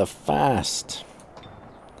 Nausea, the fast.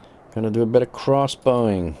 Gonna do a bit of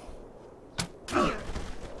crossbowing.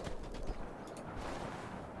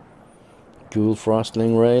 Ghoul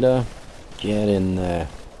Frostling Raider, get in there.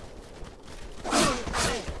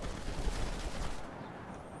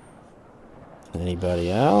 Anybody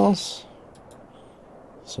else?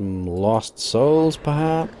 Some lost souls,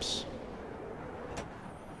 perhaps?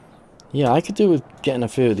 Yeah, I could do with getting a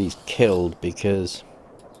few of these killed because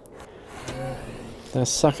they're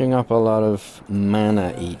sucking up a lot of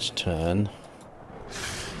mana each turn.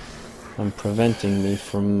 and preventing me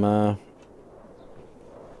from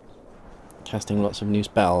casting lots of new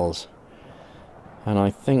spells. And I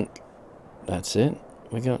think that's it.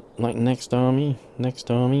 We got like next army.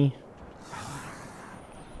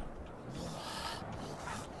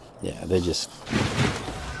 Yeah, they just...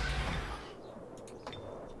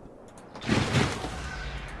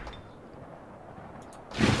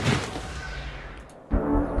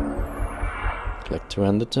 Click to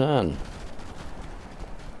end the turn.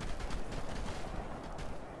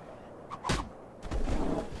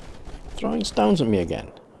 Throwing stones at me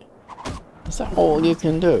again. Is that all you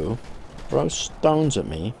can do? Throw stones at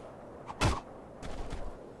me?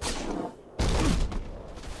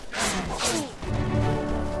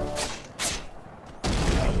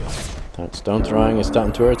 That stone throwing is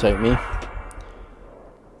starting to irritate me.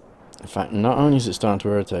 In fact, not only is it starting to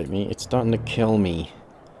irritate me, it's starting to kill me.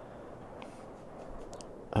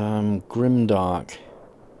 Grimdark.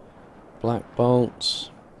 Black bolts.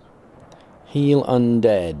 Heal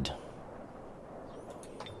undead.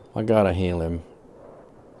 I gotta heal him.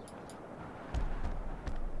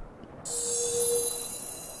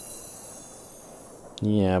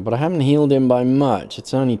 Yeah, but I haven't healed him by much.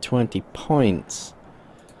 It's only 20 points.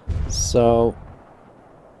 So...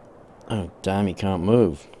 Oh, damn, he can't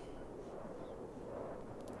move.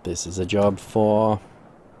 This is a job for...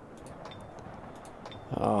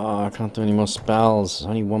 Oh, I can't do any more spells.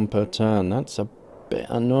 Only one per turn. That's a bit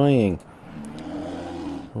annoying.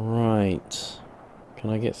 Right. Can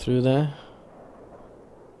I get through there?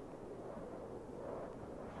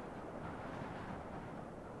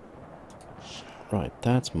 Right,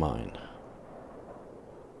 that's mine.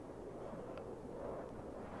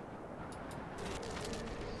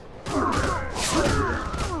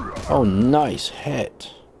 Oh, nice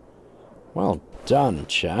hit. Well done,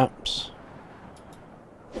 chaps.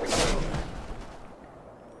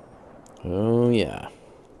 Oh, yeah.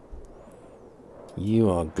 You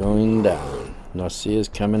are going down. Narcia's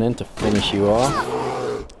coming in to finish you off.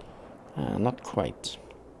 Ah, not quite.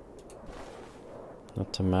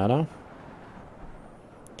 Not to matter.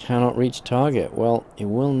 Cannot reach target. Well, it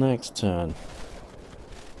will next turn.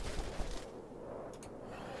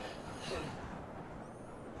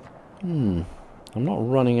 I'm not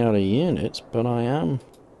running out of units, but I am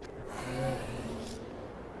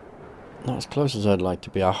not as close as I'd like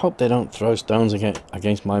to be. I hope they don't throw stones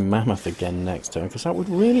against my mammoth again next turn, because that would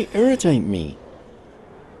really irritate me.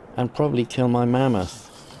 And probably kill my mammoth.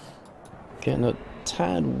 Getting a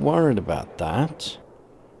tad worried about that.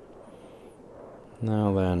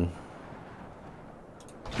 Now then.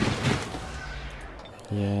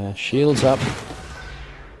 Yeah, shields up.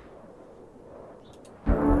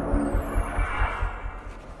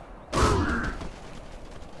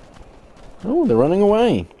 Oh, they're running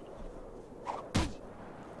away.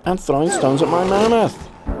 And throwing stones at my mammoth.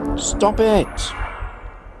 Stop it!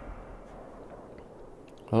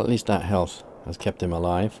 Well, at least that health has kept him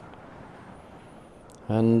alive.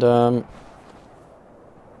 And, go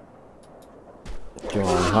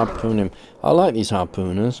on, harpoon him. I like these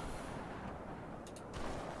harpooners.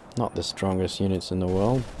 Not the strongest units in the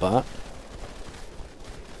world, but...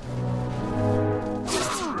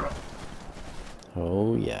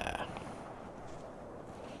 Oh, yeah.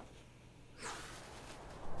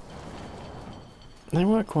 They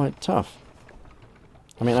were quite tough.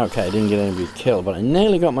 I mean, okay, I didn't get anybody killed, but I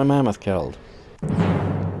nearly got my mammoth killed.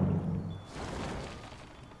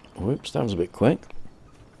 Whoops, that was a bit quick.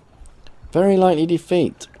 Very likely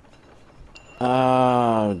defeat.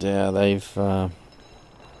 Oh dear, they've...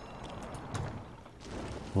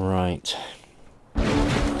 Right.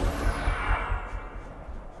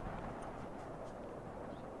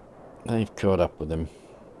 They've caught up with him.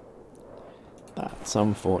 That's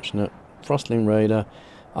unfortunate. Frostling Raider.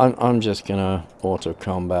 I'm just gonna auto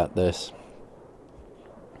combat this.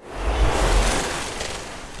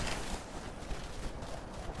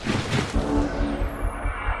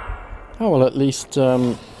 Oh well, at least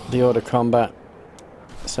the auto combat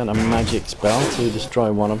sent a magic spell to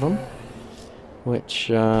destroy one of them,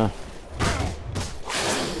 which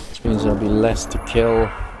means there'll be less to kill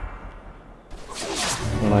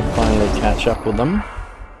when I finally catch up with them.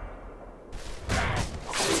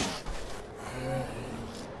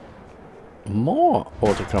 More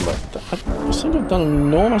auto combat. I seem to have done an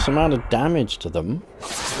enormous amount of damage to them.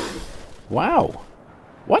 Wow.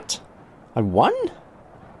 What? I won?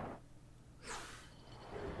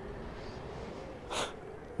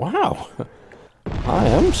 Wow. I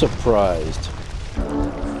am surprised.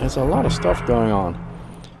 There's a lot of stuff going on.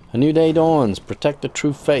 A new day dawns. Protect the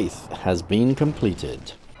true faith has been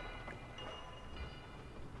completed.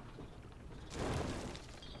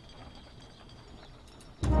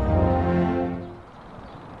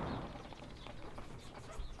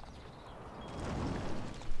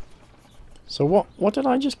 So what did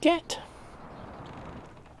I just get?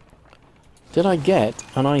 Did I get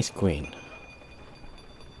an Ice Queen?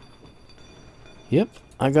 Yep,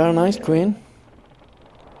 I got an Ice Queen.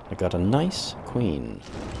 I got a nice queen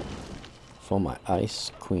for my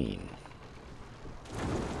Ice Queen.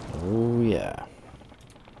 Oh yeah.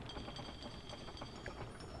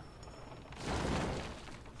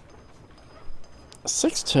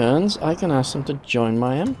 Six turns, I can ask them to join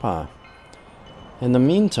my empire. In the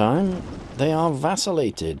meantime, they are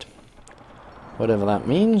vacillated. Whatever that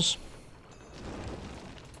means.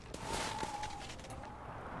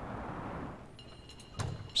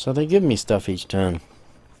 So they give me stuff each turn.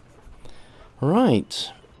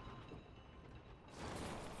 Right.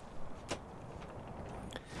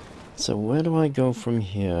 So where do I go from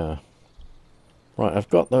here? Right, I've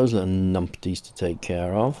got those little numpties to take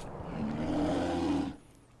care of.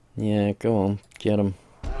 Yeah, go on, get them.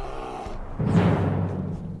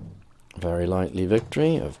 Very likely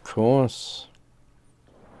victory, of course.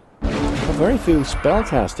 I've very few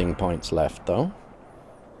spellcasting points left, though.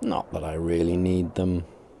 Not that I really need them.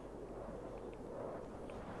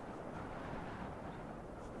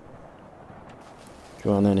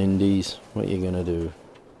 Go on then, Indies. What are you gonna do?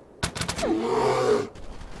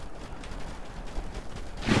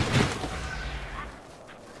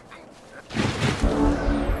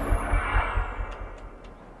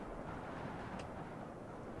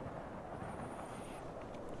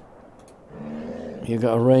 You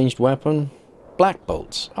got a ranged weapon? Black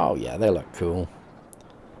bolts. Oh yeah, they look cool.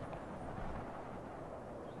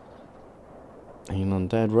 An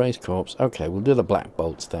undead race corpse. Okay, we'll do the black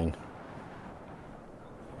bolts thing.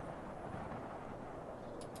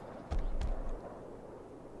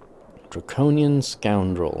 Draconian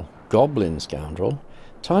Scoundrel, Goblin Scoundrel,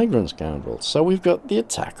 Tigrant Scoundrel. So we've got the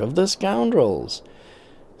attack of the scoundrels.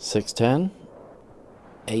 610,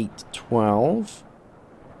 812.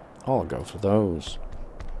 I'll go for those.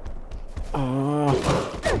 I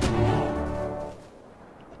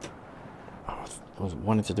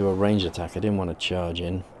wanted to do a range attack. I didn't want to charge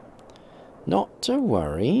in. Not to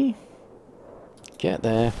worry. Get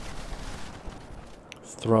there.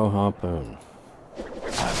 Throw harpoon.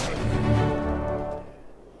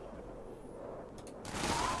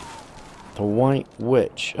 The White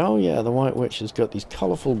Witch. Oh yeah, the White Witch has got these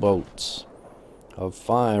colourful bolts of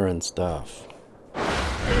fire and stuff.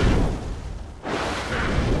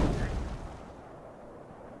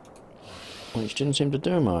 Which didn't seem to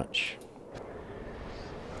do much.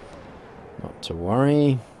 Not to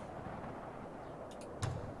worry.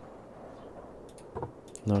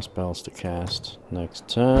 No spells to cast. Next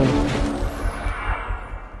turn.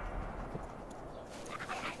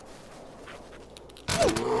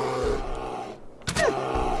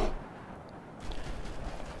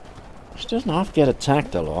 She doesn't have to get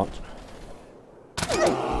attacked a lot.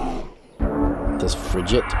 Does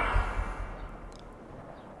Frigid.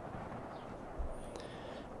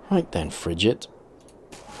 Right then, Frigid.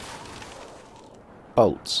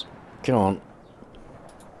 Bolts. Come on.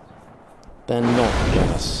 They're not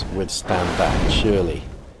gonna withstand that, surely.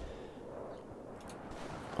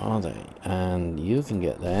 Are they? And you can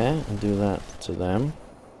get there and do that to them.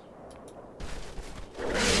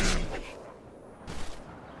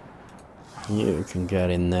 You can get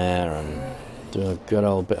in there and do a good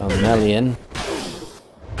old bit of meleeing.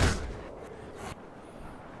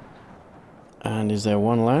 And is there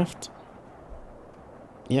one left?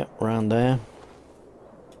 Yep, round there.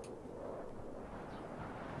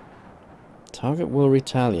 Target will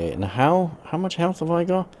retaliate. And how much health have I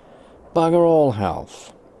got? Bugger all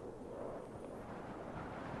health.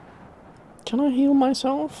 Can I heal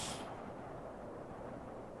myself?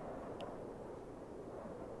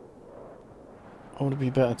 Or would it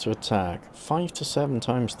be better to attack? 5 to 7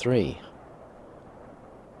 times 3.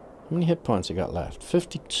 How many hit points I got left?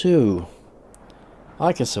 52.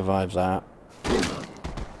 I can survive that.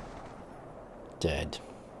 Dead.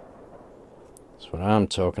 That's what I'm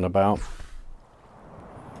talking about.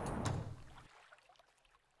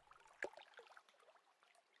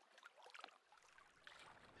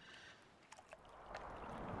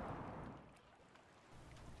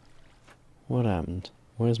 What happened?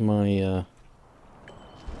 Where's my,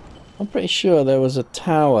 I'm pretty sure there was a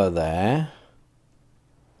tower there.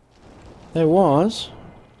 There was.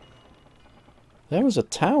 There was a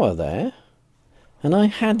tower there. And I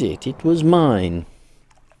had it. It was mine.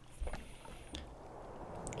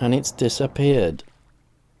 And it's disappeared.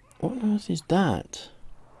 What on earth is that?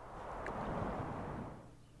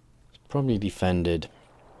 It's probably defended.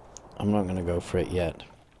 I'm not going to go for it yet.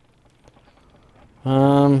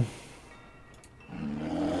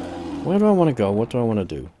 Where do I want to go? What do I want to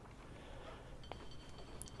do?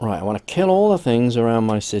 Right, I want to kill all the things around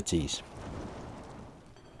my cities.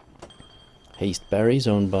 Haste berries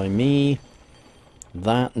owned by me.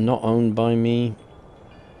 That not owned by me.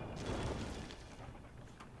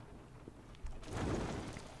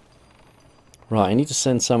 Right, I need to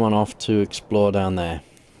send someone off to explore down there.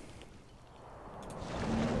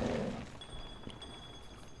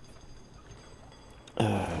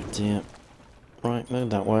 Oh dear. Right, move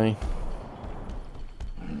that way.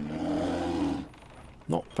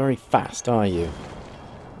 Not very fast, are you?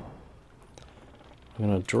 I'm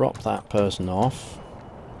going to drop that person off.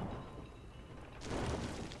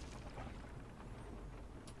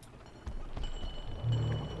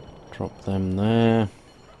 Drop them there.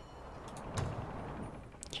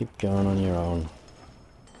 Keep going on your own.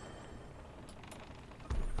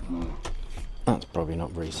 That's probably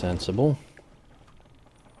not very sensible.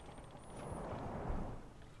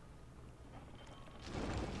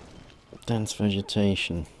 Dense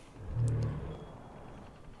vegetation.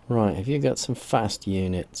 Right, have you got some fast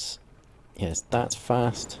units? Yes, that's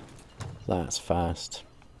fast. That's fast.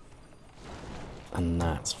 And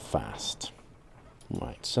that's fast.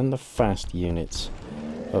 Right, send the fast units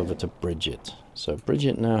over to Bridget. So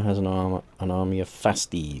Bridget now has an army of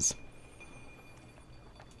fasties.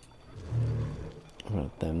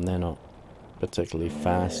 Right, them, they're not particularly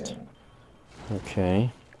fast.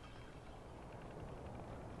 Okay.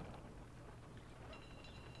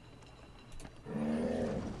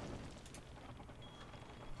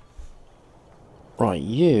 Right,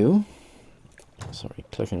 you... Sorry,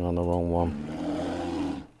 clicking on the wrong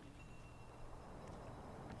one.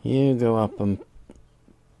 You go up and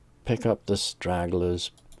pick up the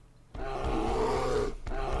stragglers.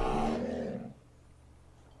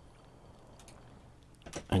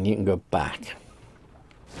 And you can go back.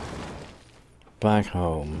 Back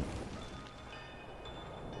home.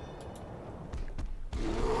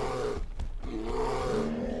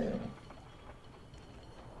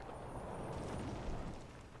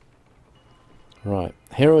 Right,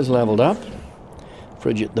 heroes leveled up.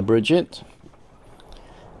 Bridget the Bridget.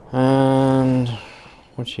 And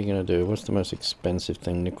what's she gonna do? What's the most expensive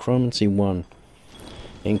thing? Necromancy 1.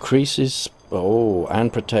 Increases, oh,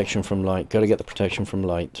 and protection from light. Gotta get the protection from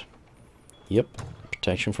light. Yep,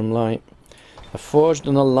 protection from light. I forged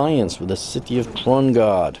an alliance with the city of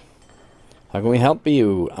Trongard. How can we help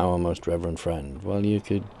you, our most reverend friend? Well, you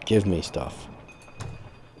could give me stuff.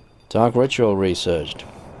 Dark ritual researched.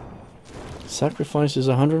 Sacrifices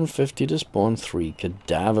 150 to spawn 3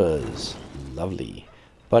 cadavers. Lovely.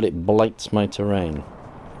 But it blights my terrain.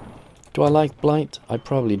 Do I like blight? I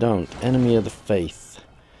probably don't. Enemy of the faith.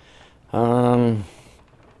 Your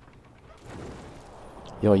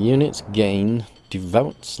units gain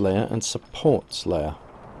Devout Slayer and Support Slayer.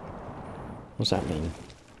 What's that mean?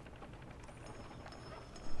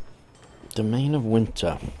 Domain of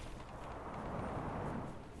Winter.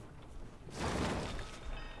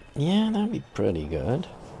 Yeah, that'd be pretty good.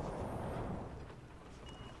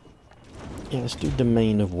 Yeah, let's do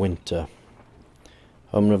Domain of Winter.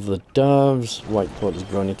 Home of the Doves. Whiteport has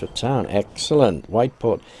grown into a town. Excellent.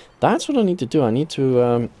 Whiteport. That's what I need to do. I need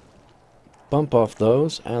to bump off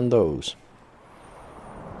those and those.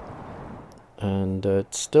 And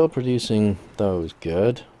it's still producing those.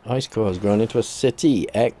 Good. Ice Core has grown into a city.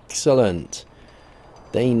 Excellent.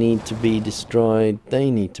 They need to be destroyed.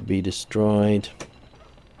 They need to be destroyed.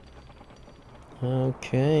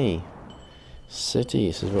 Okay.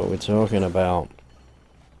 Cities is what we're talking about.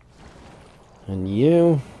 And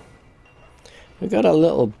you... We've got a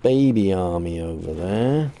little baby army over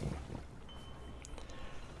there.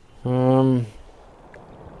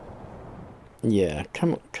 Yeah,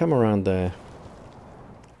 come around there.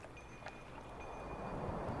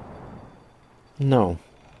 No,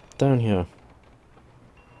 down here.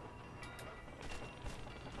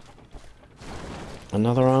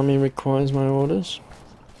 Another army requires my orders.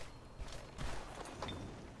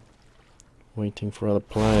 Waiting for other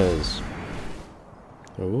players.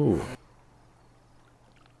 Ooh.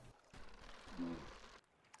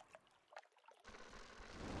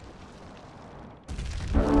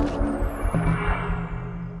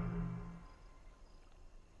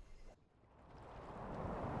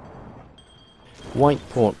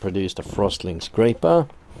 Whiteport produced a Frostling Scraper.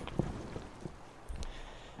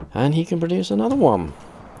 And he can produce another one.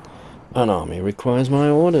 An army requires my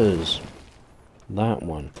orders. That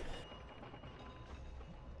one.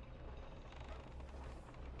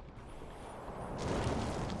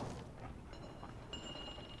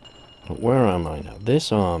 But where am I now?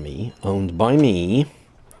 This army, owned by me.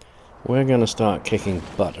 We're going to start kicking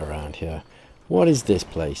butt around here. What is this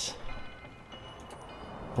place?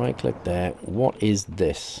 Right click there. What is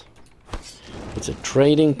this? It's a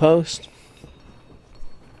trading post.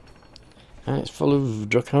 And it's full of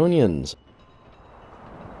draconians.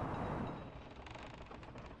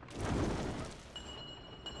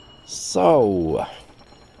 So,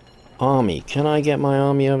 army. Can I get my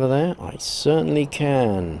army over there? I certainly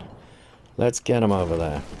can. Let's get them over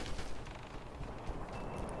there.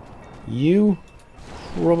 You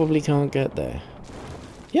probably can't get there.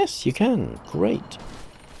 Yes, you can. Great.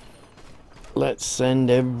 Let's send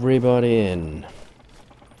everybody in.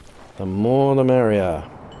 The more the merrier.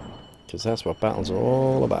 Because that's what battles are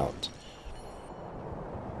all about.